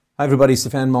Hi everybody,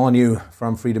 Stefan Molyneux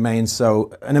from Free Domain.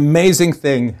 So an amazing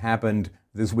thing happened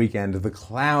this weekend. The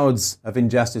clouds of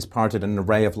injustice parted and an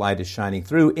array of light is shining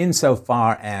through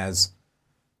insofar as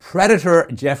predator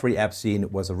Jeffrey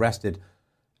Epstein was arrested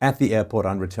at the airport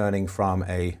on returning from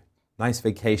a nice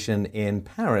vacation in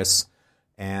Paris.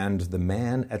 And the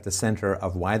man at the center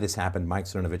of why this happened, Mike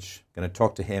Cernovich, going to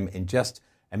talk to him in just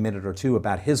a minute or two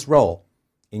about his role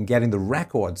in getting the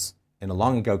records in a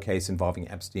long ago case involving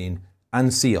Epstein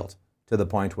unsealed to the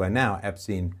point where now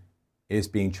Epstein is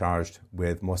being charged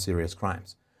with more serious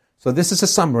crimes. So this is a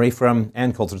summary from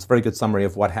Ann Coulter. It's a very good summary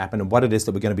of what happened and what it is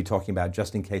that we're going to be talking about,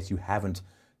 just in case you haven't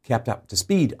kept up to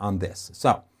speed on this.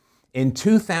 So in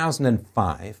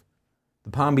 2005, the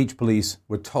Palm Beach police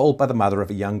were told by the mother of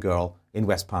a young girl in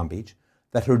West Palm Beach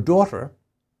that her daughter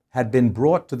had been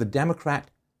brought to the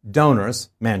Democrat donor's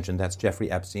mansion, that's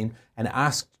Jeffrey Epstein, and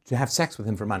asked to have sex with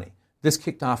him for money. This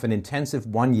kicked off an intensive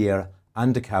one-year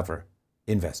undercover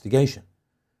investigation.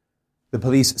 The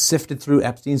police sifted through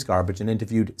Epstein's garbage and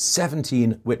interviewed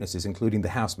 17 witnesses, including the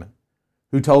houseman,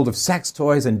 who told of sex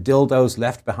toys and dildos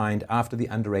left behind after the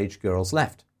underage girls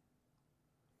left.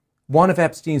 One of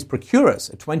Epstein's procurers,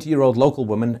 a 20-year-old local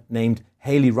woman named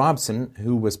Haley Robson,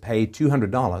 who was paid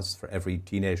 $200 for every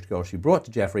teenage girl she brought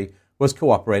to Jeffrey, was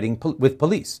cooperating with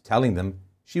police, telling them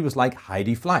she was like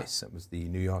Heidi Fleiss. That was the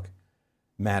New York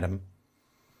madam.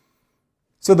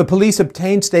 So the police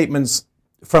obtained statements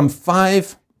from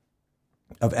 5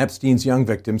 of Epstein's young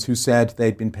victims who said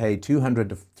they'd been paid $200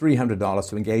 to $300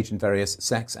 to engage in various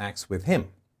sex acts with him.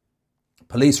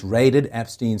 Police raided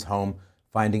Epstein's home,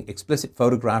 finding explicit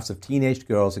photographs of teenage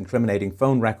girls, incriminating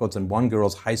phone records, and one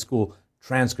girl's high school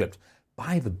transcript.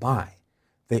 By the by,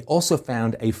 they also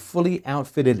found a fully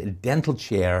outfitted dental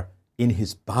chair in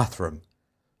his bathroom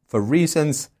for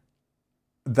reasons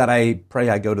that I pray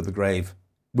I go to the grave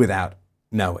without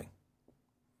knowing.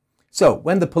 So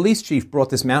when the police chief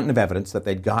brought this mountain of evidence that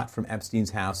they'd got from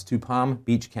Epstein's house to Palm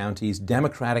Beach County's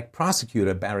Democratic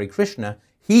prosecutor, Barry Krishna,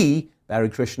 Barry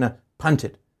Krishna,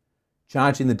 punted,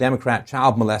 charging the Democrat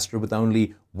child molester with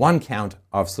only one count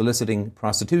of soliciting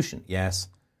prostitution. Yes,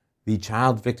 the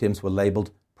child victims were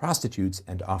labeled prostitutes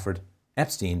and offered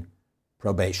Epstein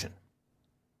probation.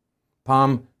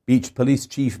 Palm Beach Police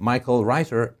Chief Michael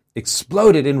Reiter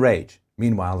exploded in rage.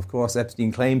 Meanwhile, of course,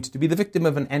 Epstein claimed to be the victim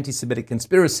of an anti-Semitic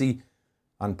conspiracy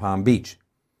on Palm Beach.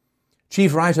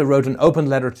 Chief Reiter wrote an open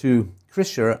letter to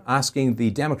Krishna asking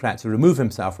the Democrat to remove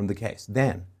himself from the case.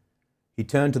 Then he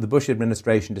turned to the Bush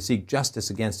administration to seek justice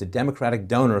against a Democratic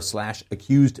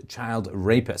donor/accused child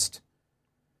rapist.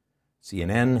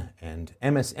 CNN and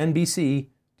MSNBC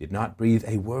did not breathe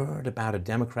a word about a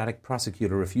Democratic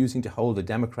prosecutor refusing to hold a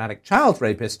Democratic child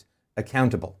rapist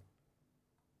accountable.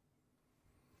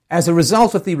 As a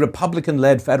result of the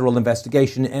Republican-led federal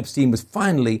investigation, Epstein was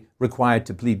finally required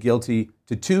to plead guilty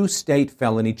to 2 state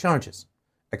felony charges,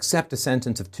 accept a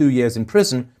sentence of 2 years in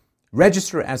prison,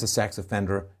 register as a sex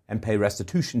offender, and pay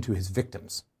restitution to his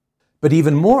victims. But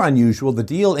even more unusual, the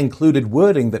deal included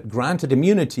wording that granted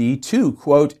immunity to,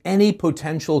 quote, any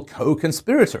potential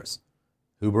co-conspirators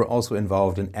who were also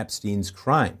involved in Epstein's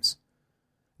crimes.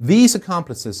 These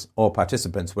accomplices or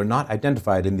participants were not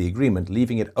identified in the agreement,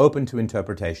 leaving it open to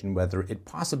interpretation whether it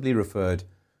possibly referred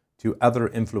to other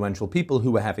influential people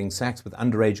who were having sex with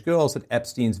underage girls at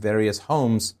Epstein's various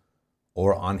homes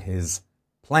or on his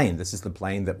plane. This is the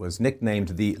plane that was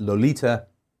nicknamed the Lolita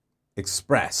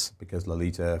Express, because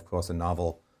Lolita, of course, a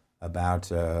novel about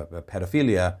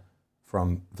pedophilia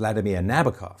from Vladimir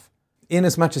Nabokov.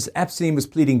 Inasmuch as Epstein was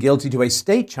pleading guilty to a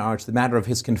state charge, the matter of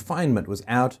his confinement was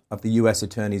out of the U.S.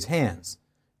 Attorney's hands.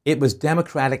 It was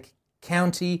Democratic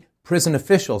county prison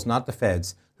officials, not the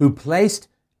feds, who placed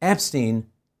Epstein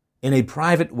in a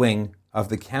private wing of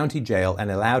the county jail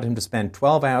and allowed him to spend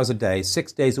 12 hours a day,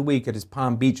 6 days a week at his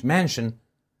Palm Beach mansion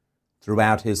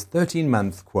throughout his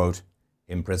 13-month, quote,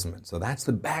 imprisonment. So that's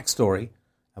the backstory,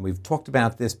 and we've talked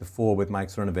about this before with Mike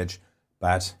Cernovich,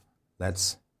 but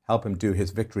let's help him do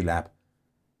his victory lap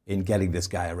in getting this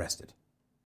guy arrested.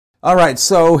 All right,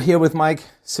 so here with Mike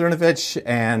Cernovich,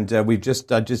 and we've just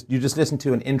listened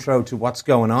to an intro to what's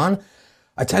going on.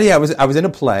 I tell you, I was in a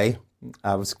play.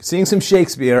 I was seeing some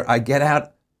Shakespeare. I get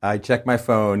out, I check my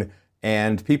phone,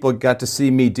 and people got to see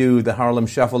me do the Harlem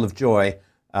Shuffle of Joy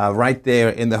right there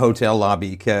in the hotel lobby,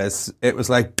 because it was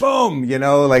like, boom,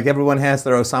 like everyone has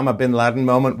their Osama bin Laden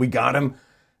moment. We got him.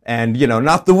 And,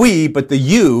 not the we, but the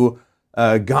you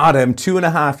got him.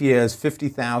 2.5 years,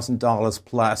 $50,000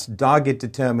 plus, dogged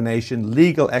determination,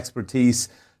 legal expertise,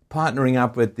 partnering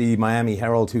up with the Miami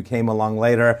Herald, who came along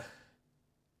later.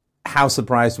 How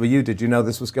surprised were you? Did you know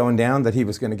this was going down, that he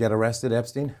was going to get arrested,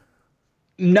 Epstein?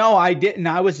 No, I didn't.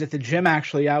 I was at the gym,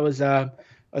 actually. I was a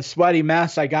sweaty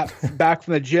mess. I got back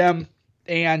from the gym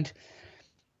and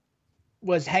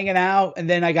was hanging out, and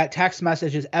then I got text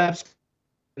messages, Epstein,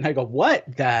 and I go,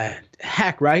 what the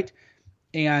heck, right?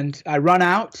 And I run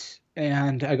out,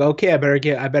 and I go, okay,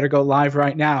 I better go live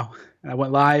right now. And I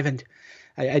went live, and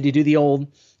I had to do the old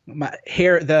my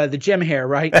hair, the gym hair,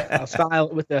 right? I'll style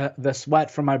it with the sweat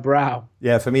from my brow.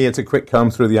 Yeah, for me, it's a quick comb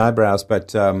through the eyebrows,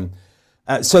 but...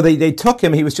 so they took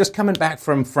him. He was just coming back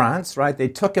from France, right? They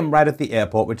took him right at the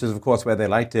airport, which is, of course, where they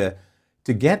like to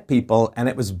get people, and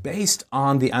it was based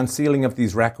on the unsealing of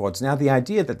these records. Now, the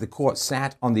idea that the court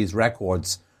sat on these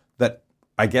records that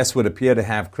I guess would appear to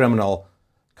have criminal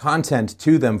content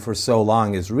to them for so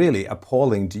long is really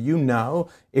appalling. Do you know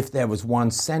if there was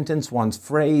one sentence, one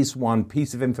phrase, one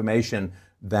piece of information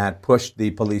that pushed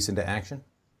the police into action?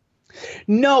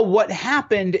 No, what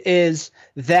happened is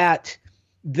that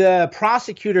the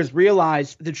prosecutors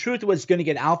realized the truth was going to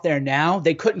get out there now.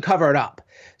 They couldn't cover it up.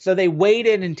 So they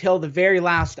waited until the very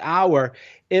last hour.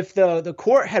 If the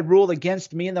court had ruled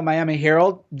against me and the Miami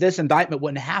Herald, this indictment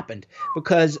wouldn't have happened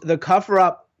because the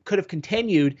cover-up could have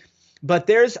continued. But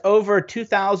there's over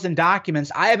 2,000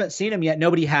 documents. I haven't seen them yet.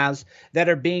 Nobody has, that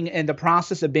are being in the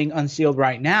process of being unsealed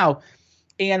right now.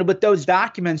 And with those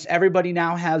documents, everybody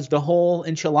now has the whole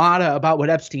enchilada about what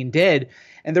Epstein did.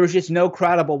 And there was just no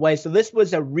credible way. So this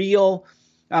was a real,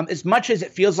 as much as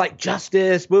it feels like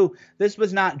justice, this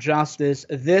was not justice.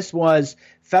 This was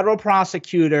federal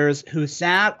prosecutors who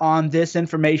sat on this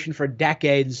information for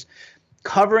decades,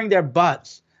 covering their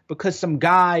butts because some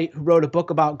guy who wrote a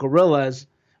book about gorillas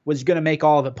was going to make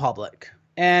all of it public.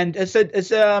 And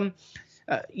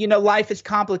life is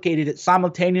complicated. It's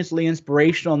simultaneously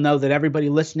inspirational to know that everybody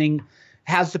listening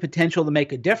has the potential to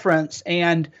make a difference.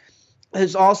 And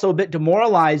it's also a bit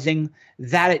demoralizing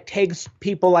that it takes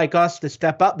people like us to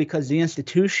step up because the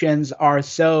institutions are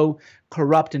so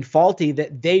corrupt and faulty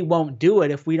that they won't do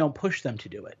it if we don't push them to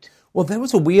do it. Well, there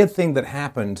was a weird thing that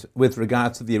happened with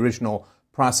regards to the original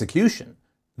prosecution.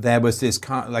 There was this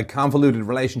convoluted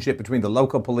relationship between the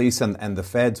local police and the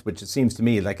feds, which it seems to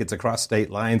me like it's across state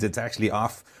lines. It's actually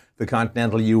off the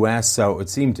continental U.S., so it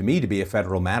seemed to me to be a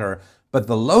federal matter. But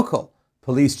the local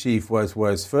police chief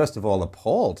was first of all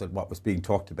appalled at what was being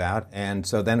talked about, and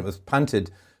so then it was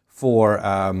punted for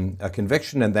a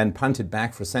conviction and then punted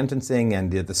back for sentencing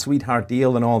and the sweetheart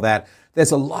deal and all that.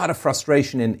 There's a lot of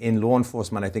frustration in law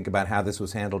enforcement, I think, about how this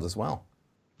was handled as well.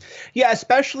 Yeah,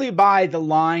 especially by the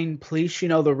line police,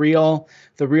 the real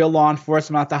law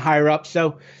enforcement, not the higher up.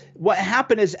 So what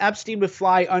happened is Epstein would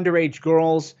fly underage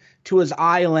girls to his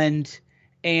island,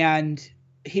 and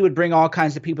he would bring all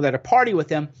kinds of people that are party with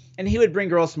him, and he would bring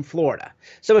girls from Florida.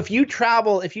 So if you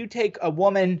take a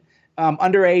woman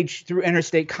underage through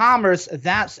interstate commerce,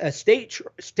 that's a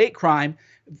state crime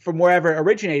from wherever it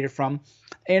originated from.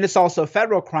 And it's also a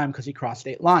federal crime because he crossed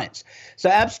state lines. So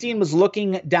Epstein was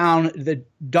looking down the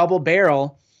double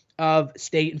barrel of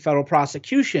state and federal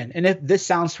prosecution. And if this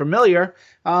sounds familiar,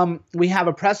 we have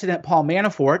a precedent, Paul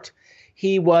Manafort.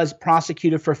 He was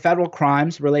prosecuted for federal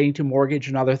crimes relating to mortgage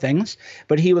and other things,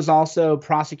 but he was also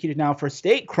prosecuted now for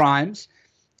state crimes.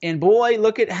 And boy,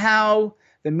 look at how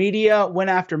the media went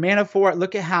after Manafort.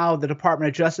 Look at how the Department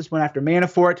of Justice went after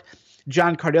Manafort.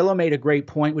 John Cardillo made a great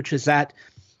point, which is that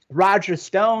Roger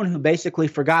Stone, who basically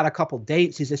forgot a couple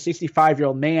dates, he's a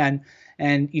 65-year-old man,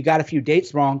 and you got a few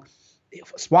dates wrong.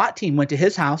 SWAT team went to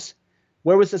his house.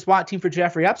 Where was the SWAT team for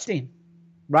Jeffrey Epstein?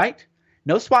 Right?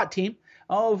 No SWAT team.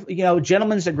 Oh,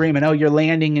 gentleman's agreement. Oh, you're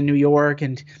landing in New York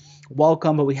and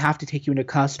welcome, but we have to take you into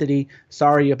custody.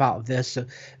 Sorry about this. So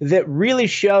that really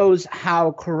shows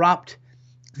how corrupt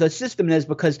the system is,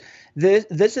 because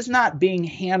this is not being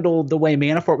handled the way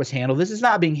Manafort was handled. This is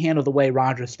not being handled the way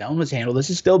Roger Stone was handled. This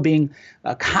is still being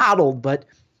coddled, but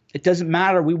it doesn't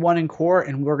matter. We won in court,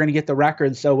 and we're going to get the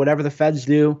record. So whatever the feds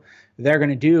do, they're going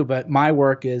to do. But my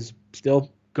work is still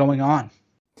going on.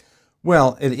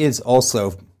 Well, it is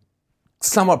also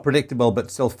somewhat predictable,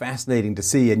 but still fascinating to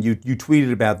see. And you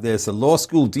tweeted about this. A law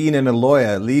school dean and a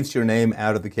lawyer leaves your name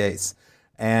out of the case.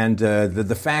 And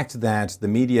the fact that the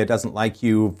media doesn't like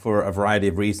you for a variety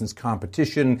of reasons,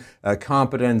 competition,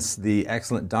 competence, the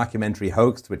excellent documentary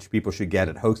Hoaxed, which people should get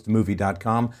at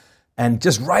hoaxedmovie.com, and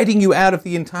just writing you out of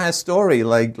the entire story,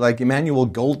 like Emmanuel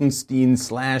Goldenstein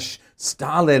 /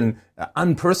 Stalin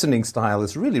unpersoning style,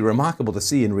 is really remarkable to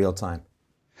see in real time.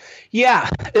 Yeah,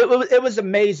 it was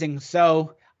amazing.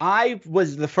 So I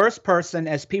was the first person,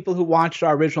 as people who watched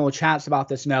our original chats about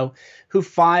this know, who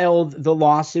filed the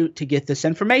lawsuit to get this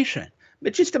information.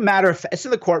 It's just a matter of, it's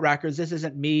in the court records. This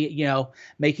isn't me,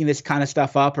 making this kind of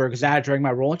stuff up or exaggerating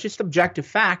my role. It's just objective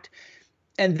fact.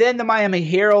 And then the Miami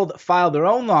Herald filed their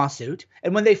own lawsuit.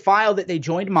 And when they filed it, they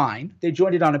joined mine. They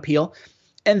joined it on appeal.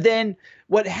 And then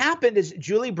what happened is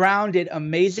Julie Brown did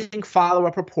amazing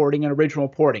follow-up reporting and original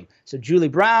reporting. So Julie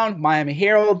Brown, Miami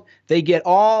Herald, they get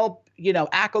all,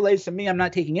 accolades from me. I'm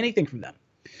not taking anything from them.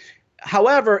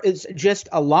 However, it's just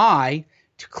a lie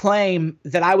to claim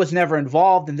that I was never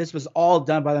involved and this was all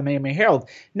done by the Miami Herald.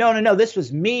 No. This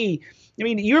was me. I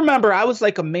mean, you remember I was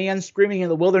like a man screaming in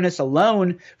the wilderness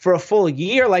alone for a full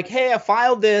year. Like, hey, I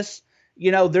filed this.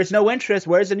 There's no interest.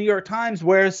 Where's the New York Times?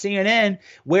 Where's CNN?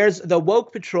 Where's the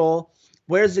Woke Patrol?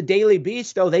 Where's the Daily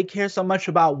Beast? Oh, they care so much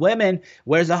about women.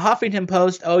 Where's the Huffington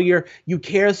Post? Oh, you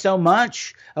care so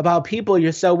much about people.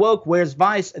 You're so woke. Where's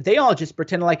Vice? They all just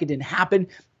pretended like it didn't happen.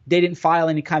 They didn't file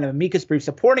any kind of amicus brief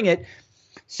supporting it.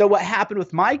 So what happened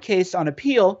with my case on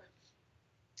appeal,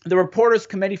 the Reporters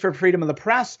Committee for Freedom of the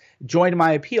Press joined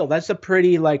my appeal. That's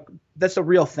a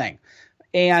real thing.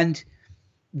 And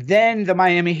then the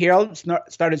Miami Herald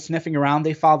started sniffing around.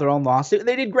 They filed their own lawsuit.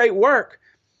 They did great work.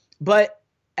 But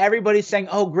everybody's saying,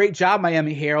 oh, great job,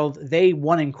 Miami Herald. They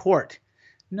won in court.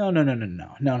 No.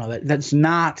 That's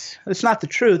not the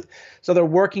truth. So they're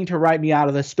working to write me out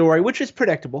of the story, which is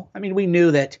predictable. I mean, we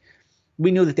knew that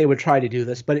they would try to do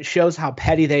this, but it shows how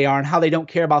petty they are and how they don't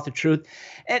care about the truth.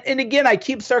 And again, I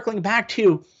keep circling back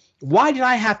to, why did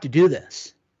I have to do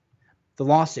this? The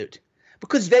lawsuit.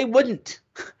 Because they wouldn't,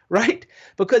 right?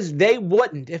 Because they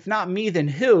wouldn't. If not me, then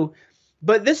who?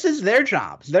 But this is their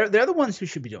jobs. They're the ones who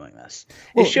should be doing this.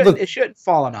 Well, it shouldn't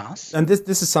fall on us. And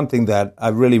this is something that I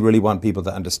really, really want people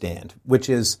to understand, which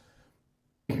is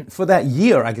for that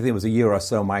year, I think it was a year or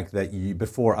so, Mike, that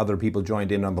before other people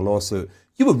joined in on the lawsuit,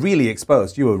 you were really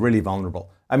exposed. You were really vulnerable.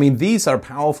 I mean, these are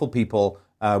powerful people.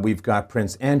 We've got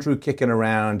Prince Andrew kicking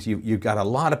around. You've got a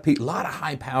lot of people, a lot of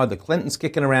high-powered, the Clintons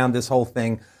kicking around this whole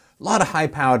thing, a lot of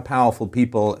high-powered, powerful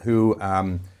people who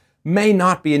may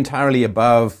not be entirely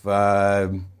above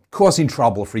causing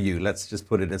trouble for you. Let's just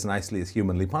put it as nicely as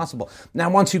humanly possible. Now,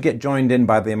 once you get joined in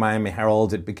by the Miami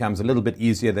Herald, it becomes a little bit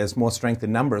easier. There's more strength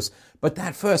in numbers. But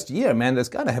that first year, man, there's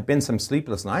got to have been some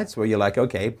sleepless nights where you're like,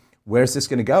 okay, where's this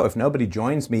going to go? If nobody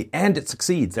joins me and it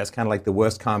succeeds, that's kind of like the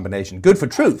worst combination. Good for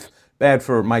truth, bad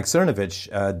for Mike Cernovich.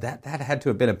 That had to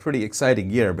have been a pretty exciting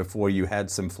year before you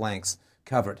had some flanks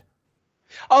covered.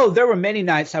 Oh, there were many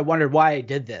nights I wondered why I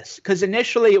did this. Because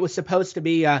initially it was supposed to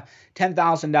be a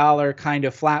 $10,000 kind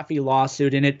of flat fee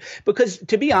lawsuit in it. Because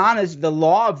to be honest, the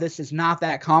law of this is not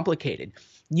that complicated.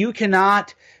 You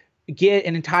cannot get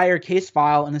an entire case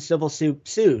file in a civil suit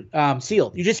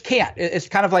sealed. You just can't. It's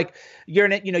kind of like you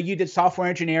did software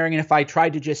engineering, and if I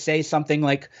tried to just say something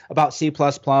like about C++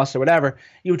 or whatever,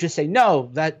 you would just say,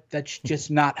 no, that's just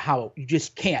not how. You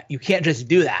just can't. You can't just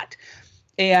do that.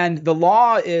 And the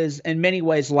law is in many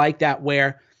ways like that,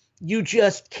 where you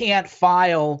just can't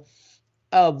file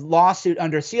a lawsuit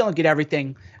under seal and get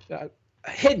everything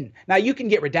hidden. Now, you can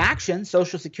get redactions,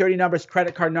 social security numbers,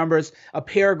 credit card numbers, a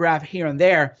paragraph here and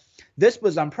there. This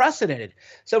was unprecedented.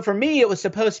 So for me, it was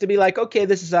supposed to be like, okay,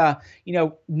 this is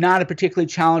not a particularly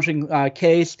challenging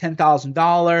case,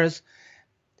 $10,000.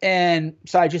 And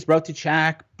so I just wrote the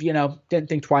check, didn't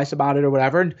think twice about it or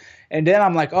whatever. And then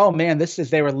I'm like, oh man,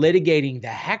 they were litigating the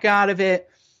heck out of it.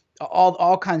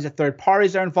 All kinds of third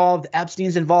parties are involved.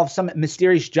 Epstein's involved. Some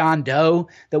mysterious John Doe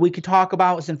that we could talk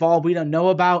about was involved. We don't know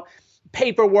about.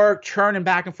 Paperwork, churning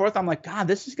back and forth. I'm like, God,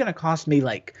 this is going to cost me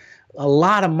like a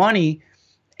lot of money.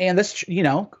 And this,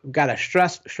 got to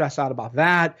stress out about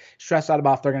that. Stress out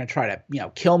about if they're going to try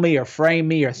to, kill me or frame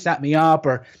me or set me up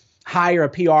or hire a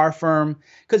PR firm.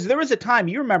 Because there was a time,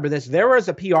 you remember this, there was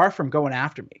a PR firm going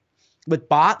after me with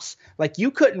bots. Like, you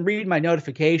couldn't read my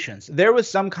notifications. There was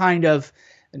some kind of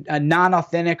a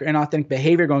non-authentic or inauthentic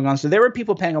behavior going on. So there were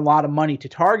people paying a lot of money to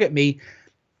target me.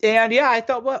 And yeah, I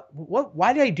thought,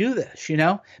 why did I do this?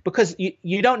 Because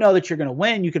you don't know that you're going to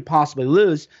win. You could possibly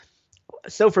lose.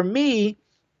 So for me,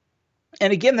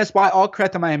 and again, that's why all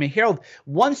credit to Miami Herald.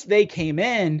 Once they came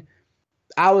in,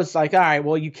 I was like, all right,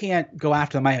 well, you can't go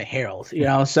after the Miami Herald,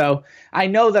 So I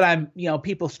know that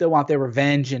people still want their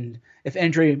revenge, and if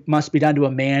injury must be done to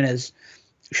a man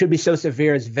should be so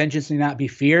severe as vengeance need not be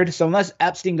feared. So unless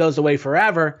Epstein goes away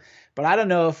forever, but I don't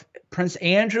know if Prince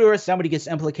Andrew or somebody gets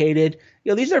implicated.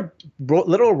 These are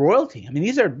literal royalty. I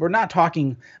mean, we're not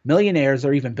talking millionaires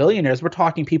or even billionaires. We're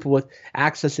talking people with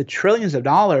access to trillions of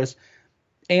dollars.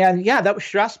 And yeah, that was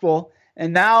stressful.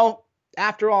 And now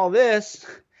after all this,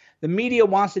 the media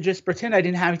wants to just pretend I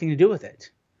didn't have anything to do with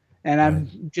it. And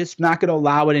I'm just not going to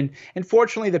allow it. And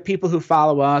fortunately, the people who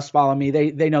follow me,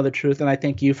 they know the truth. And I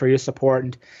thank you for your support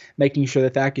and making sure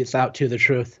that gets out to the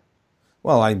truth.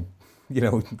 Well,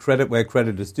 credit where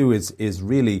credit is due is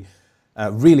really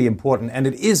really important. And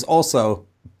it is also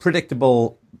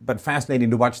predictable but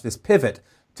fascinating to watch this pivot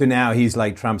to now he's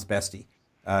like Trump's bestie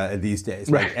these days.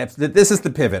 Like, this is the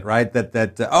pivot, right?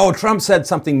 That Trump said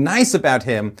something nice about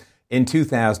him in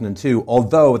 2002,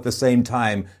 although at the same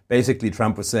time, basically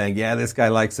Trump was saying, yeah, this guy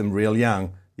likes him real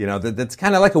young. You know, that's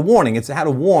kind of like a warning. It's how to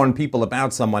warn people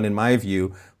about someone, in my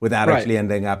view, without actually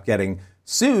ending up getting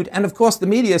sued. And of course, the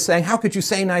media is saying, how could you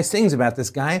say nice things about this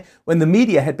guy when the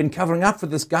media had been covering up for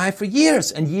this guy for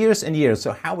years and years and years?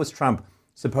 So how was Trump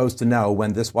supposed to know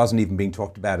when this wasn't even being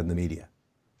talked about in the media?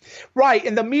 Right.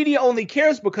 And the media only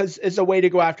cares because it's a way to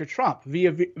go after Trump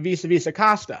vis-a-vis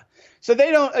Acosta. So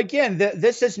they don't, again,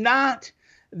 this is not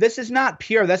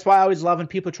pure. That's why I always love when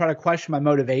people try to question my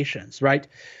motivations, right?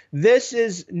 This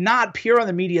is not pure on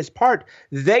the media's part.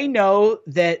 They know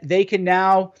that they can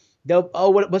now,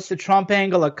 what's the Trump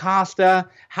angle? Acosta,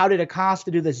 how did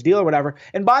Acosta do this deal or whatever?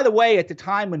 And by the way, at the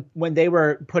time when they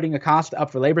were putting Acosta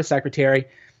up for labor secretary,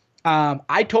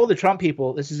 I told the Trump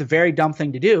people, this is a very dumb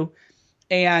thing to do.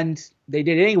 And they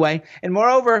did it anyway. And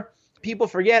moreover, people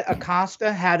forget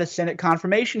Acosta had a Senate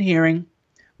confirmation hearing.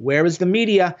 Where was the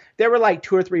media? There were like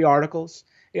 2 or 3 articles.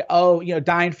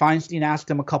 Dianne Feinstein asked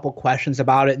him a couple questions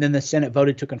about it, and then the Senate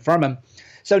voted to confirm him.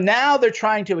 So now they're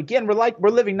trying to, again, we're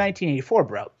living 1984,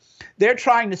 bro. They're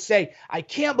trying to say, I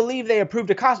can't believe they approved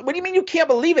Acosta. What do you mean you can't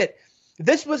believe it?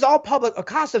 This was all public.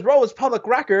 Acosta's role was public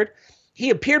record. He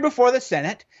appeared before the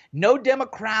Senate. No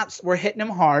Democrats were hitting him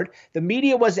hard. The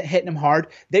media wasn't hitting him hard.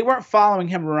 They weren't following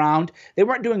him around. They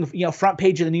weren't doing, front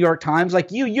page of the New York Times. Like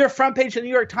you're front page of the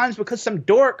New York Times because some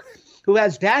dork who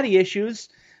has daddy issues,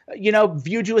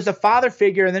 viewed you as a father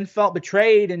figure and then felt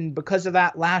betrayed. And because of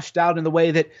that, lashed out in the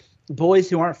way that boys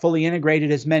who aren't fully integrated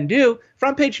as men do.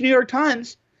 Front page New York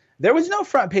Times. There was no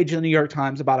front page of the New York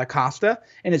Times about Acosta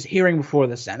and his hearing before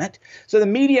the Senate. So the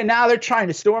media now, they're trying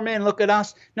to storm in, look at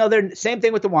us. No, they're same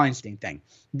thing with the Weinstein thing.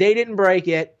 They didn't break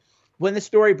it. When the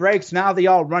story breaks, now they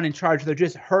all run in charge. They're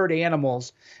just herd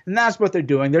animals. And that's what they're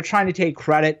doing. They're trying to take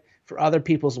credit for other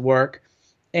people's work.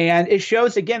 And it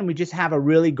shows, again, we just have a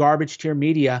really garbage tier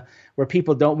media where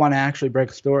people don't want to actually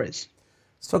break stories.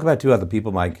 Let's talk about 2 other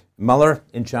people, Mike. Mueller,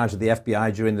 in charge of the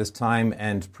FBI during this time,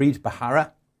 and Preet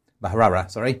Bharara,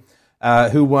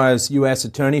 who was U.S.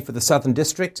 Attorney for the Southern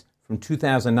District from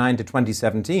 2009 to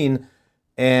 2017,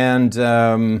 and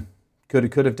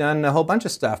could have done a whole bunch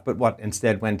of stuff, but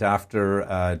instead went after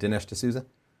Dinesh D'Souza?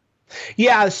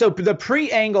 Yeah, so the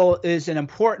pre-angle is an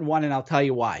important one, and I'll tell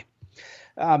you why.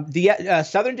 The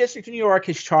Southern District of New York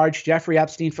has charged Jeffrey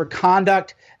Epstein for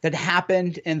conduct that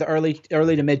happened in the early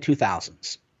to mid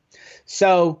 2000s.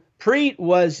 So Preet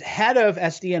was head of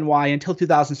SDNY until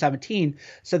 2017.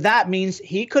 So that means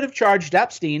he could have charged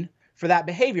Epstein for that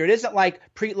behavior. It isn't like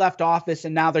Preet left office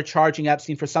and now they're charging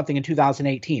Epstein for something in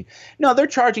 2018. No, they're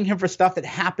charging him for stuff that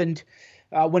happened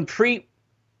when Preet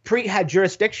had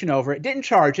jurisdiction over it. Didn't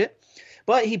charge it.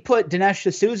 But he put Dinesh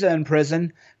D'Souza in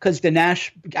prison because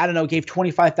Dinesh, gave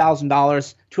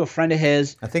 $25,000 to a friend of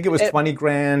his. I think it was 20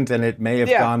 grand, and it may have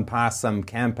gone past some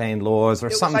campaign laws or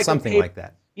something like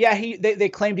that. Yeah, they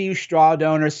claim to use straw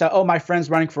donors. So, my friend's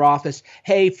running for office.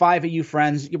 Hey, 5 of you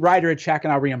friends, you write her a check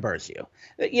and I'll reimburse you.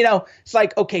 It's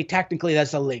like, okay, technically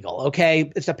that's illegal.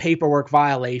 Okay, it's a paperwork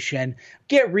violation.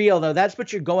 Get real, though. That's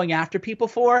what you're going after people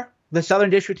for. The Southern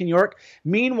District in New York.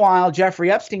 Meanwhile,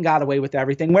 Jeffrey Epstein got away with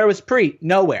everything. Where was Preet?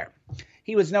 Nowhere.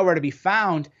 He was nowhere to be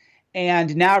found.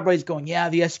 And now everybody's going, yeah,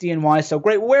 the SDNY is so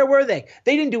great. Where were they?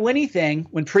 They didn't do anything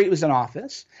when Preet was in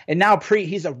office. And now Preet,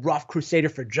 he's a rough crusader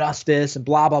for justice and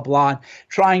blah, blah, blah, and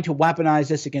trying to weaponize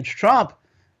this against Trump.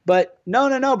 But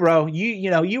no, bro.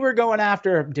 You were going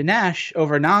after Dinesh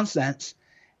over nonsense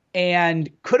and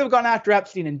could have gone after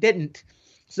Epstein and didn't.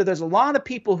 So there's a lot of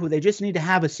people who they just need to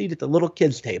have a seat at the little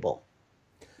kids' table.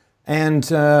 And,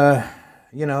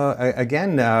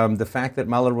 again, the fact that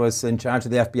Mueller was in charge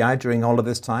of the FBI during all of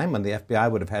this time, and the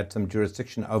FBI would have had some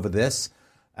jurisdiction over this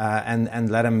and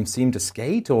let him seem to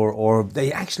skate, or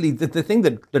they actually, the thing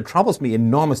that troubles me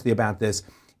enormously about this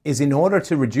is in order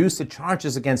to reduce the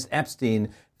charges against Epstein,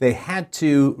 they had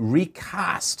to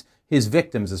recast his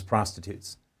victims as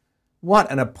prostitutes.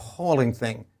 What an appalling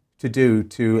thing to do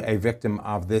to a victim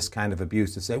of this kind of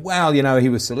abuse, to say, well, he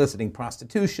was soliciting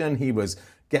prostitution, he was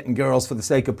getting girls for the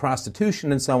sake of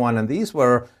prostitution and so on. And these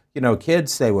were,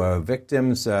 kids, they were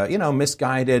victims,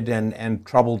 misguided and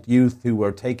troubled youth who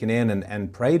were taken in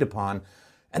and preyed upon.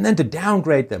 And then to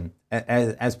downgrade them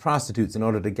as prostitutes in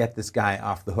order to get this guy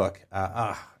off the hook,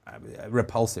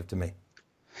 repulsive to me.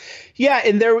 Yeah,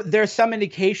 and there's some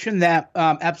indication that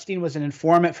Epstein was an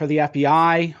informant for the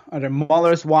FBI under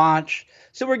Mueller's watch.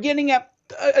 So we're getting at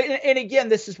And again,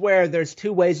 this is where there's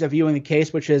two ways of viewing the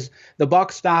case, which is the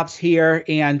buck stops here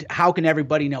and how can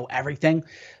everybody know everything?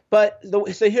 But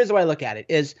so here's the way I look at it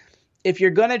is if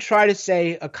you're going to try to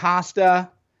say Acosta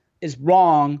is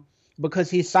wrong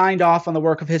because he signed off on the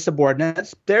work of his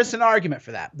subordinates, there's an argument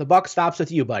for that. The buck stops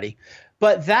with you, buddy.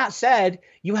 But that said,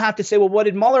 you have to say, well, what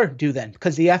did Mueller do then?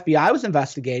 Because the FBI was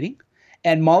investigating.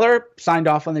 And Mueller signed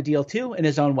off on the deal too in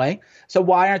his own way. So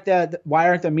why aren't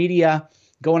the media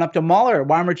going up to Mueller?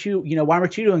 Why aren't you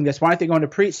doing this? Why aren't they going to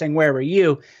Preet saying, where were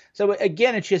you? So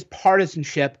again, it's just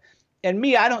partisanship. And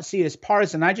me, I don't see it as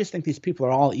partisan. I just think these people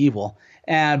are all evil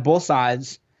and both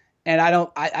sides. And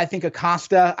I think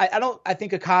Acosta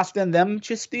and them,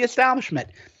 just the establishment.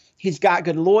 He's got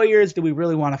good lawyers. Do we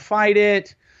really want to fight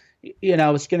it?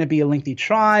 It's going to be a lengthy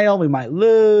trial. We might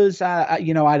lose. I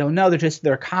don't know.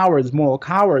 They're cowards, moral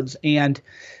cowards. And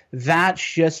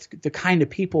that's just the kind of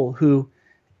people who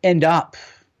end up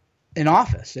in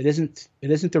office. It isn't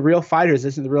the real fighters. It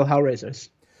isn't the real hellraisers.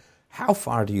 How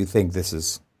far do you think this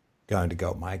is going to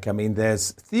go, Mike? I mean,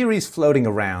 there's theories floating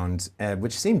around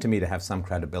which seem to me to have some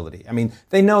credibility. I mean,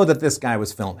 they know that this guy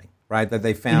was filming, right? That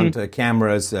they found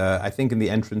cameras, I think in the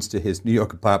entrance to his New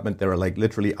York apartment, there are like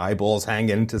literally eyeballs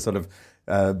hanging to sort of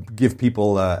give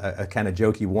people a kind of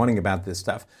jokey warning about this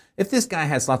stuff. If this guy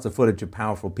has lots of footage of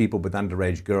powerful people with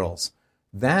underage girls,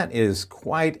 that is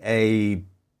quite a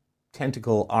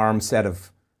tentacle arm set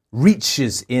of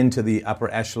reaches into the upper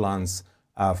echelons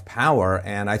of power.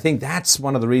 And I think that's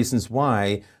one of the reasons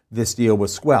why this deal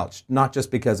was squelched, not just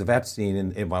because of Epstein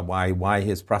and why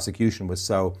his prosecution was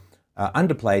so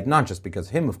underplayed, not just because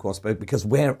of him, of course, but because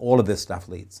where all of this stuff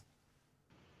leads.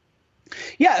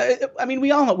 Yeah, I mean,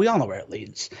 we all know where it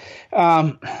leads.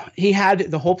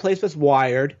 The whole place was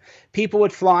wired. People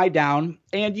would fly down,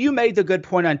 and you made the good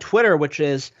point on Twitter, which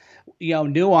is,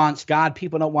 nuance. God,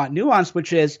 people don't want nuance,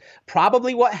 which is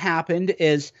probably what happened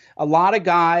is a lot of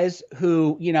guys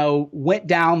who, went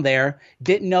down there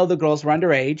didn't know the girls were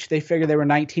underage. They figured they were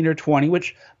 19 or 20,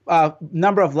 which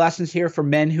number of lessons here for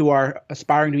men who are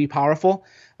aspiring to be powerful,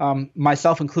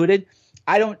 myself included.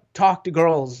 I don't talk to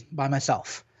girls by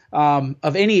myself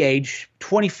of any age,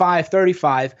 25,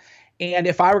 35. And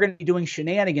if I were going to be doing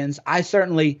shenanigans, I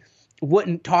certainly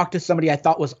wouldn't talk to somebody I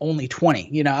thought was only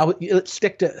 20. Let's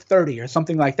stick to 30 or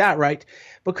something like that, right?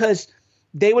 Because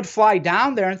they would fly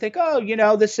down there and think,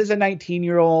 this is a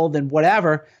 19-year-old and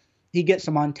whatever. He gets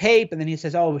them on tape, and then he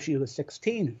says, oh, she was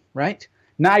 16, right?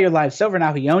 Now your life's over.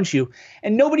 Now he owns you.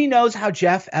 And nobody knows how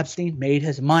Jeff Epstein made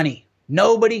his money.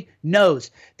 Nobody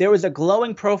knows. There was a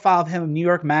glowing profile of him in New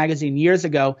York Magazine years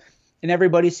ago, and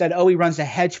everybody said, oh, he runs a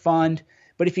hedge fund.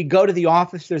 But if you go to the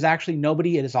office, there's actually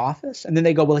nobody at his office. And then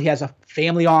they go, well, he has a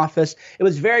family office. It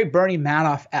was very Bernie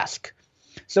Madoff-esque.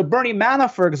 So Bernie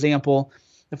Madoff, for example,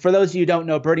 for those of you who don't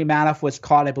know, Bernie Madoff was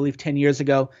caught, I believe, 10 years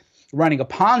ago running a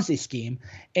Ponzi scheme.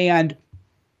 And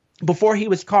before he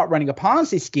was caught running a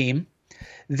Ponzi scheme,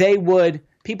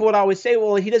 people would always say,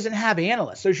 well, he doesn't have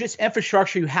analysts. There's just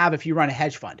infrastructure you have if you run a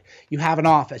hedge fund. You have an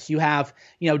office. You have,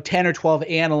 10 or 12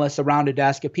 analysts around a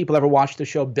desk. If people ever watch the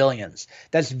show Billions,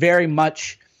 that's very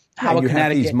much how you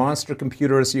have these monster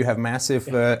computers. You have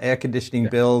massive air conditioning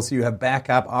bills. You have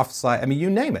backup offsite. I mean, you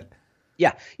name it.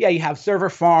 Yeah. You have server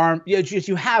farm. There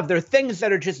are things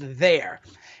that are just there.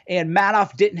 And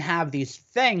Madoff didn't have these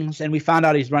things. And we found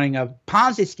out he's running a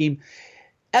Ponzi scheme.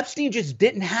 Epstein just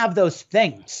didn't have those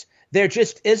things. There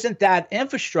just isn't that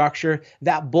infrastructure,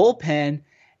 that bullpen,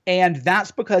 and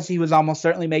that's because he was almost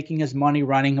certainly making his money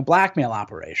running a blackmail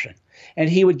operation. And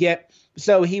he would get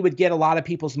a lot of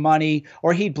people's money,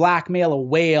 or he'd blackmail a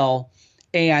whale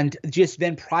and just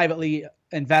then privately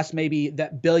invest maybe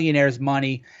that billionaire's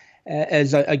money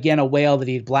as, a whale that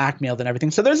he'd blackmailed and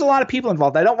everything. So there's a lot of people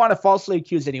involved. I don't want to falsely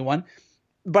accuse anyone,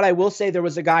 but I will say there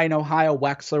was a guy in Ohio,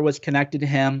 Wexler, was connected to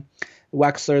him.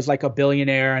 Wexler is like a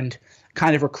billionaire and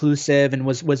kind of reclusive and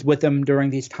was with him during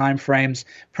these time frames.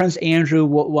 Prince Andrew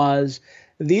was.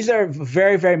 These are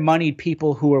very, very moneyed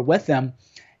people who were with him.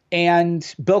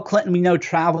 And Bill Clinton, we know,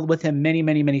 traveled with him many,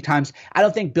 many, many times. I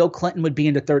don't think Bill Clinton would be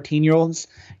into 13-year-olds,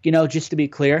 just to be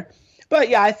clear. But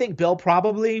yeah, I think Bill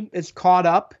probably is caught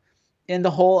up in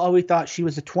the whole, we thought she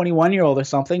was a 21-year-old or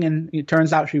something, and it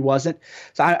turns out she wasn't.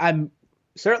 So I'm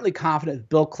certainly confident that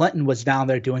Bill Clinton was down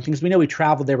there doing things. We know he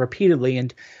traveled there repeatedly,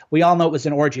 and we all know it was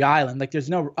an orgy island. Like, there's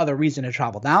no other reason to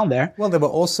travel down there. Well, there were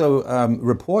also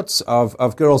reports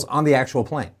of girls on the actual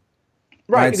plane.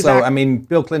 Right, exactly. So, I mean,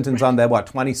 Bill Clinton's on there,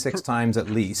 26 times at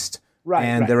least. Right.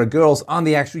 And there are girls on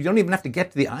the actual, you don't even have to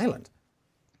get to the island.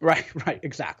 Right,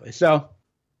 exactly. So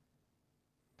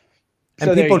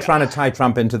people trying to tie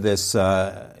Trump into this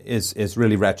is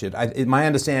really wretched. My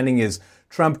understanding is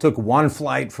Trump took one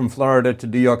flight from Florida to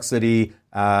New York City,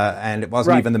 and it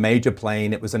wasn't even the major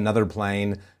plane. It was another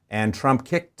plane. And Trump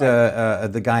kicked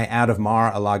the guy out of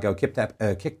Mar-a-Lago, kicked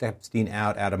Epstein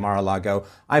out of Mar-a-Lago.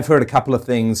 I've heard a couple of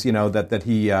things,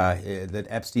 that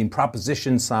Epstein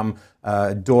propositioned some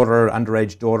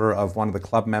underage daughter of one of the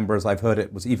club members. I've heard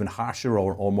it was even harsher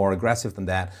or more aggressive than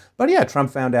that. But yeah,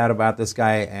 Trump found out about this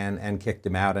guy and kicked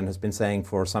him out and has been saying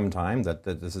for some time that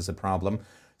this is a problem.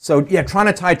 So yeah, trying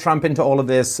to tie Trump into all of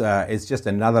this is just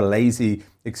another lazy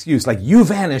excuse. Like, you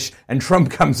vanish and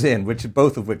Trump comes in,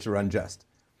 both of which are unjust.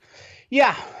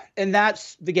 Yeah, and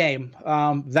that's the game.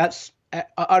 That's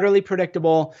utterly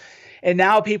predictable. And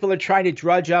now people are trying to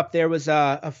drudge up. There was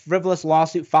a frivolous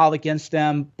lawsuit filed against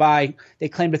them they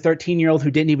claimed a 13-year-old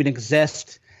who didn't even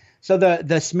exist. So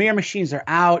the smear machines are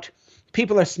out.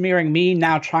 People are smearing me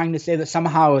now, trying to say that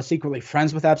somehow I was secretly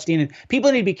friends with Epstein. And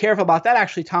people need to be careful about that.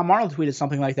 Actually, Tom Arnold tweeted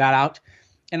something like that out.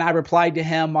 And I replied to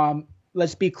him,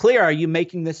 let's be clear. Are you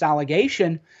making this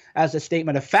allegation as a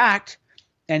statement of fact?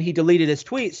 And he deleted his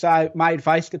tweet. So my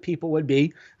advice to people would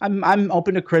be, I'm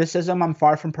open to criticism. I'm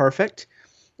far from perfect.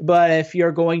 But if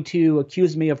you're going to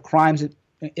accuse me of crimes,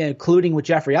 including with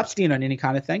Jeffrey Epstein on any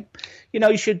kind of thing,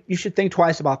 you should think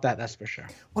twice about that. That's for sure.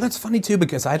 Well, it's funny, too,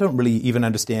 because I don't really even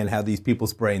understand how these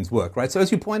people's brains work, right? So as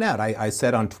you point out, I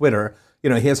said on Twitter,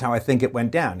 here's how I think it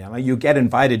went down. You get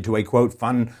invited to a, quote,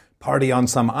 fun party on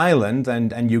some island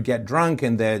and you get drunk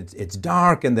and it's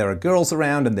dark and there are girls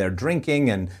around and they're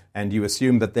drinking and you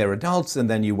assume that they're adults and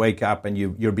then you wake up and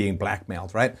you're being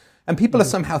blackmailed, right? And people are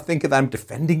somehow thinking that I'm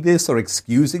defending this or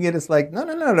excusing it. It's like, no.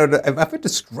 If we're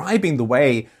describing the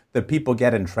way that people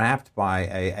get entrapped by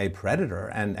a predator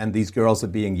and these girls are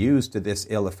being used to this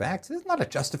ill effect, it's not a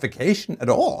justification at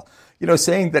all.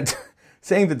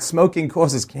 Saying that smoking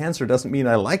causes cancer doesn't mean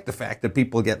I like the fact that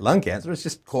people get lung cancer. It's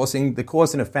just causing the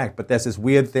cause and effect. But there's this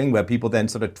weird thing where people then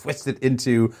sort of twist it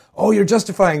into, oh, you're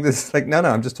justifying this. It's like, no,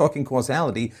 I'm just talking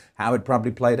causality, how it probably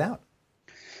played out.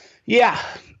 Yeah.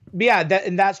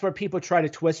 And that's where people try to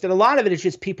twist it. A lot of it is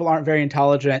just people aren't very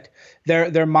intelligent.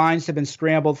 Their minds have been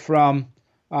scrambled from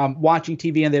watching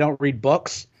TV and they don't read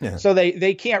books. Yeah. So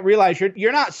they can't realize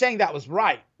you're not saying that was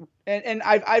right. And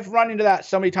I've run into that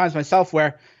so many times myself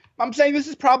where I'm saying this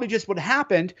is probably just what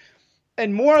happened.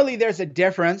 And morally, there's a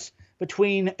difference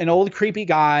between an old creepy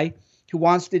guy who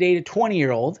wants to date a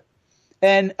 20-year-old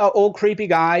and an old creepy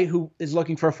guy who is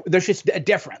looking for – there's just a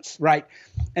difference, right?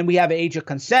 And we have age of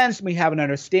consent. And we have an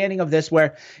understanding of this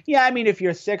where, yeah, I mean, if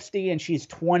you're 60 and she's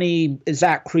 20, is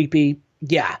that creepy?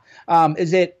 Yeah.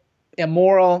 Is it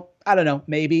immoral? I don't know.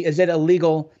 Maybe. Is it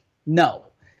illegal? No.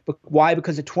 But why?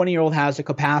 Because a 20-year-old has the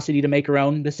capacity to make her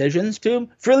own decisions to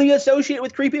freely associate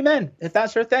with creepy men, if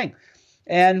that's her thing.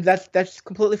 And that's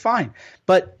completely fine.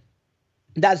 But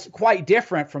that's quite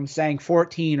different from saying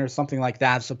 14 or something like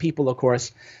that. So people, of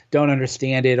course, don't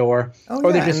understand it or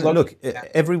they just look.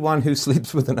 Everyone who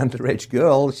sleeps with an underage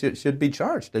girl should be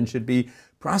charged and should be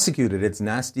prosecuted. It's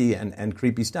nasty and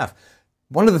creepy stuff.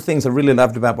 One of the things I really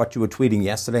loved about what you were tweeting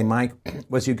yesterday, Mike,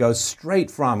 was you go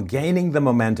straight from gaining the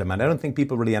momentum. And I don't think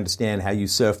people really understand how you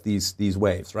surf these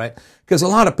waves, right? Because a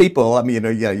lot of people, I mean,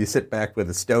 you sit back with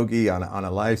a stogie on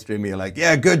a live stream, and you're like,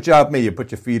 yeah, good job, me. You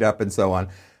put your feet up and so on.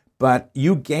 But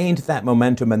you gained that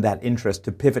momentum and that interest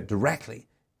to pivot directly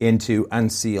into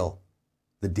unseal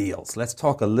the deals. Let's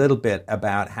talk a little bit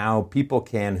about how people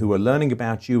who are learning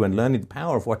about you and learning the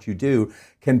power of what you do,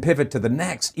 can pivot to the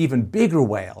next, even bigger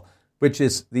whale, which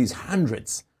is these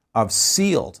hundreds of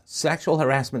sealed sexual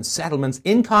harassment settlements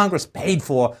in Congress paid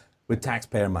for with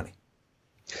taxpayer money.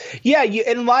 Yeah,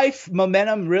 in life,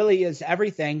 momentum really is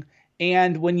everything.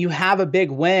 And when you have a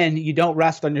big win, you don't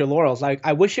rest on your laurels.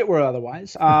 I wish it were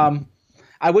otherwise.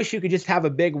 I wish you could just have a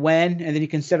big win and then you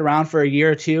can sit around for a year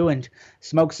or two and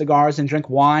smoke cigars and drink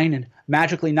wine and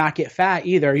magically not get fat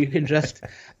either. You can just,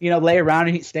 lay around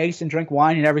and eat steaks and drink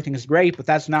wine and everything is great, but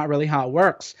that's not really how it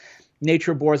works.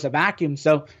 Nature bores a vacuum.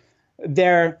 So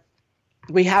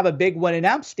we have a big one in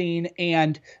Epstein,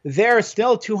 and there are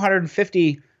still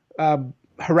 250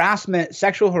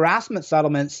 sexual harassment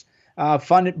settlements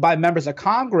funded by members of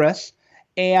Congress.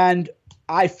 And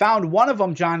I found one of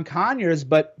them, John Conyers,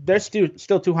 but there's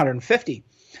still 250.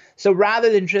 So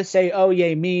rather than just say, oh,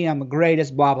 yay, me, I'm the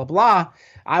greatest, blah, blah, blah,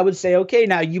 I would say, okay,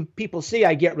 now you people see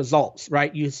I get results,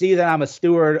 right? You see that I'm a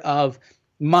steward of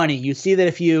money. You see that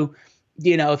if you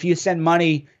send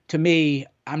money to me,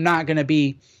 I'm not going to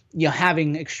be,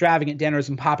 having extravagant dinners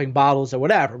and popping bottles or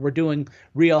whatever. We're doing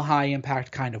real high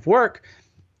impact kind of work,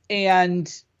 and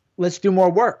let's do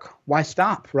more work. Why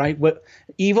stop, right?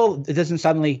 Evil, it doesn't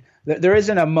suddenly, there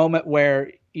isn't a moment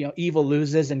where, evil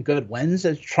loses and good wins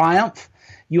as triumph.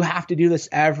 You have to do this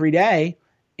every day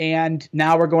And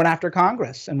now we're going after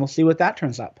Congress, and we'll see what that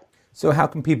turns up. So how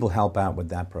can people help out with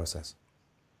that process?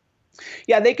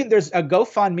 Yeah, they can. There's a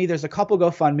GoFundMe. There's a couple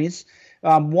GoFundMes.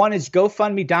 One is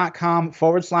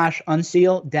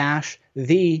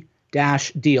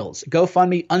GoFundMe.com/unseal-the-deals.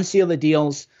 GoFundMe, unseal the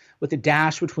deals with a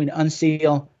dash between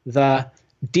unseal the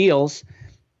deals.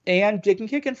 And they can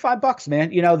kick in $5,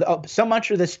 man. You know, so much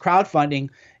of this crowdfunding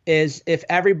is if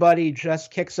everybody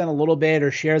just kicks in a little bit or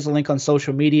shares a link on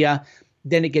social media,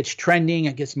 then it gets trending,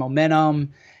 it gets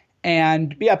momentum.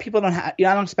 And yeah, people don't have, I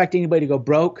don't expect anybody to go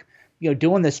broke,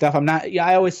 doing this stuff.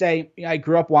 I always say, I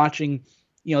grew up watching,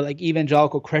 like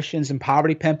evangelical Christians and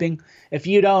poverty pimping. If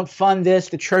you don't fund this,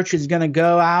 the church is going to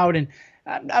go out. And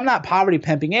I'm not poverty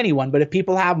pimping anyone, but if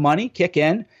people have money, kick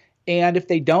in. And if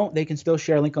they don't, they can still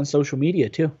share a link on social media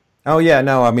too. Oh, yeah.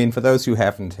 No, I mean, for those who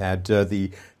haven't had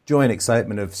the joy and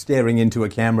excitement of staring into a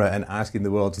camera and asking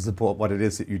the world to support what it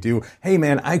is that you do. Hey,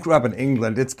 man, I grew up in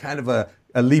England. It's kind of a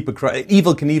leap across,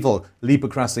 Evel Knievel leap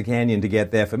across the canyon to get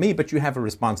there for me. But you have a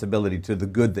responsibility to the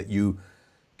good that you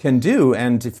can do.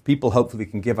 And if people hopefully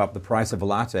can give up the price of a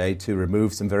latte to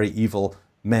remove some very evil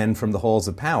men from the halls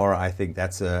of power, I think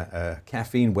that's a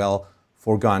caffeine well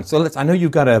foregone. So I know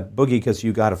you've got a boogie because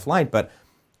you got a flight, but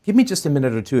give me just a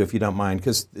minute or two if you don't mind,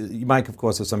 because Mike, of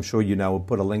course, as I'm sure you know, will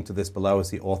put a link to this below, as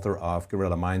the author of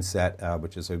Guerrilla Mindset,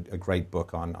 which is a great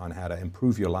book on how to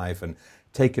improve your life and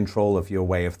take control of your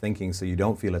way of thinking so you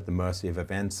don't feel at the mercy of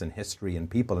events and history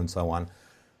and people and so on.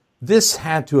 This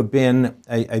had to have been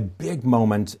a big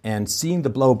moment, and seeing the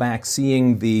blowback,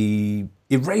 seeing the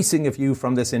erasing of you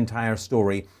from this entire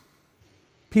story,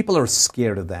 people are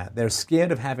scared of that. They're scared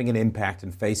of having an impact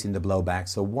and facing the blowback.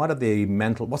 So what's the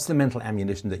mental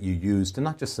ammunition that you use to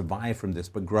not just survive from this,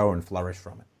 but grow and flourish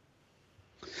from it?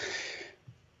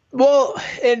 Well,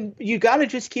 and you got to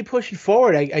just keep pushing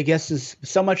forward. I guess is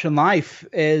so much in life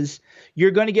is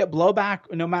you're going to get blowback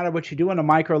no matter what you do on a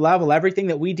micro level. Everything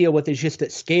that we deal with is just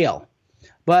at scale.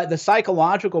 But the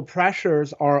psychological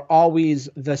pressures are always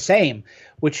the same,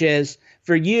 which is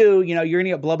for you, you're going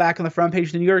to get blowback on the front page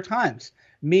of the New York Times.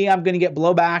 Me, I'm going to get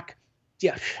blowback,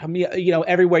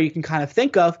 everywhere you can kind of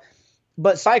think of.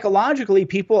 But psychologically,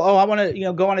 people, I want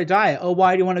to, go on a diet. Oh,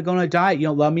 why do you want to go on a diet? You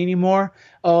don't love me anymore?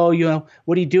 Oh,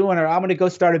 what are you doing? Or I'm going to go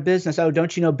start a business. Oh,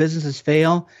 don't you know businesses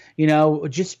fail?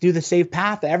 Just do the safe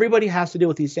path. Everybody has to deal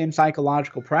with these same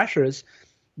psychological pressures.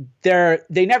 They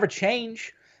never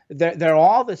change. They're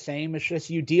all the same. It's just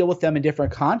you deal with them in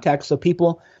different contexts. So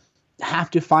people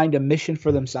have to find a mission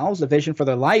for themselves, a vision for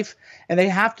their life, and they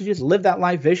have to just live that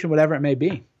life vision, whatever it may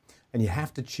be. And you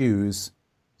have to choose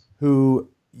who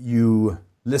you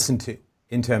listen to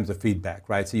in terms of feedback,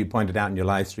 right? So you pointed out in your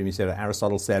live stream, you said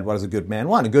Aristotle said, what does a good man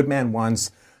want? A good man wants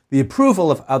the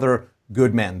approval of other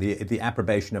good men, the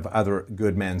approbation of other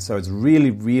good men. So it's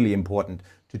really, really important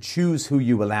to choose who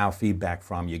you allow feedback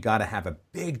from. You got to have a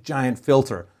big, giant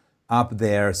filter up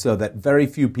there so that very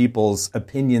few people's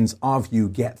opinions of you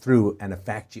get through and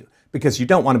affect you. Because you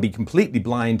don't want to be completely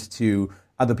blind to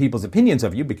other people's opinions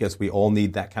of you, because we all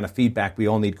need that kind of feedback. We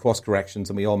all need course corrections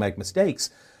and we all make mistakes.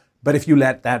 But if you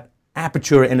let that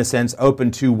aperture, in a sense, open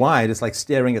too wide, it's like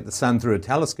staring at the sun through a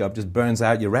telescope, just burns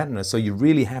out your retina. So you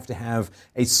really have to have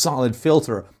a solid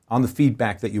filter on the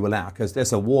feedback that you allow, because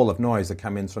there's a wall of noise that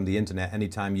comes in from the internet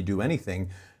anytime you do anything.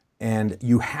 And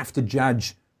you have to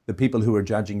judge the people who are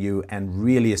judging you and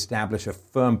really establish a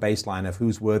firm baseline of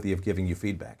who's worthy of giving you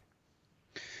feedback.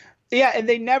 Yeah, and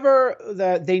the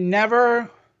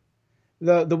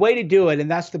way to do it,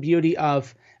 and that's the beauty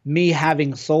of me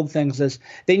having sold things, is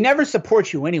they never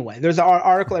support you anyway. There's an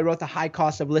article I wrote, The High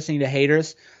Cost of Listening to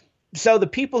Haters. So the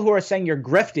people who are saying you're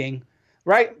grifting,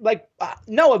 right?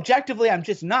 No, objectively, I'm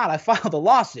just not. I filed a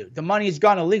lawsuit. The money's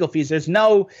gone to legal fees. There's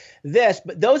no this,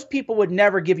 but those people would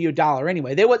never give you a dollar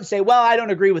anyway. They wouldn't say, well, I don't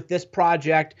agree with this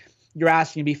project you're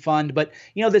asking to be funded, but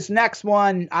this next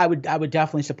one I would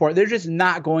definitely support. They're just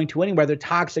not going to anywhere. They're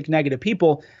toxic, negative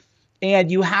people. And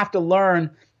you have to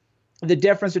learn the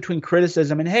difference between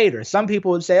criticism and haters. Some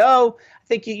people would say, oh, I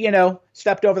think you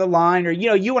stepped over the line, or,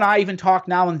 you and I even talk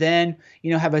now and then,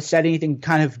 have I said anything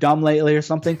kind of dumb lately or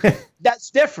something? That's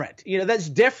different. That's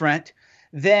different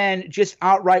than just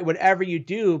outright whatever you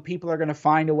do, people are going to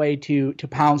find a way to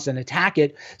pounce and attack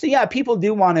it. So yeah, people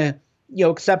do want to,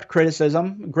 accept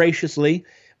criticism graciously,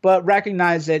 but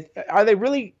recognize that are they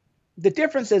really, the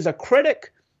difference is a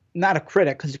critic, not a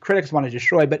critic, because the critics want to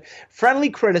destroy, but friendly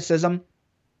criticism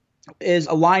is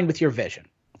aligned with your vision.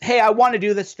 Hey, I want to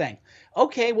do this thing.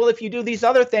 Okay, well, if you do these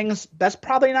other things, that's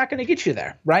probably not going to get you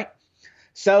there, right?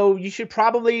 So you should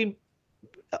probably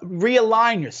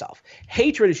realign yourself.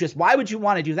 Hatred is just, why would you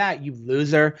want to do that, you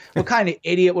loser? What kind of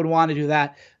idiot would want to do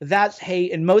that? That's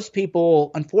hate. And most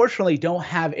people, unfortunately, don't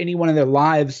have anyone in their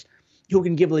lives who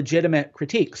can give legitimate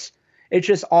critiques. It's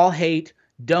just all hate.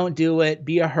 Don't do it.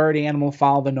 Be a herd animal.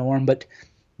 Follow the norm. But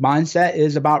mindset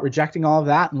is about rejecting all of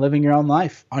that and living your own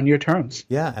life on your terms.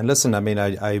 Yeah, and listen, I mean,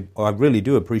 I really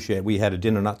do appreciate, we had a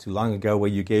dinner not too long ago where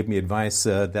you gave me advice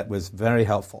that was very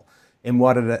helpful in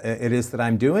what it is that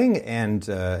I'm doing. And,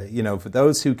 for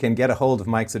those who can get a hold of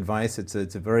Mike's advice, it's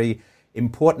a very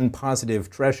important, positive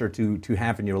treasure to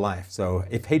have in your life. So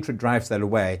if hatred drives that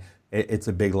away, it's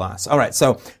a big loss. All right,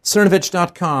 so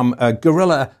Cernovich.com,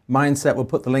 Guerrilla Mindset. We'll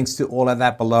put the links to all of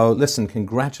that below. Listen,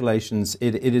 congratulations.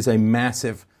 It is a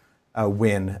massive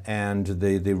win, and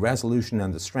the resolution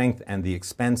and the strength and the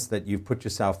expense that you've put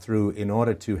yourself through in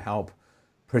order to help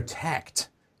protect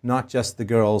not just the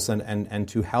girls and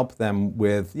to help them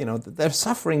with, their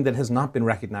suffering that has not been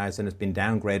recognized and has been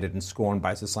downgraded and scorned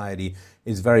by society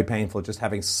is very painful. Just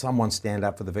having someone stand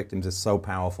up for the victims is so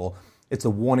powerful. It's a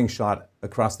warning shot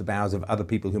across the bows of other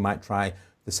people who might try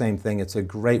the same thing. It's a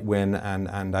great win,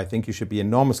 and I think you should be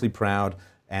enormously proud.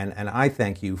 And I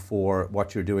thank you for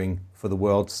what you're doing for the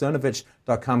world.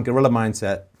 Cernovich.com, Guerrilla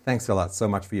Mindset. Thanks a lot so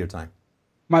much for your time.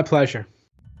 My pleasure.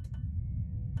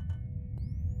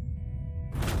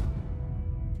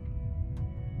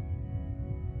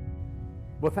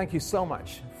 Well, thank you so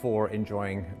much for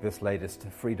enjoying this latest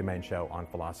Free Domain show on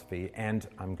philosophy. And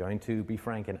I'm going to be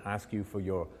frank and ask you for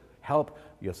your help,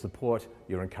 your support,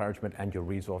 your encouragement, and your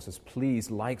resources. Please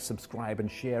like, subscribe,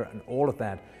 and share, and all of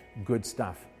that good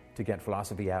stuff to get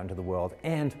philosophy out into the world.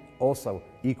 And also,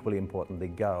 equally importantly,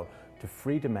 go to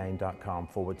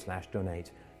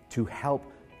freedomain.com/donate to help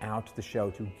out the show,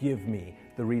 to give me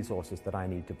the resources that I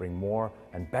need to bring more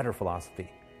and better philosophy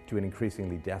to an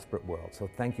increasingly desperate world. So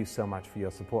thank you so much for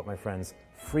your support, my friends.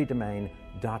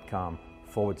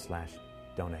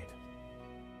 freedomain.com/donate.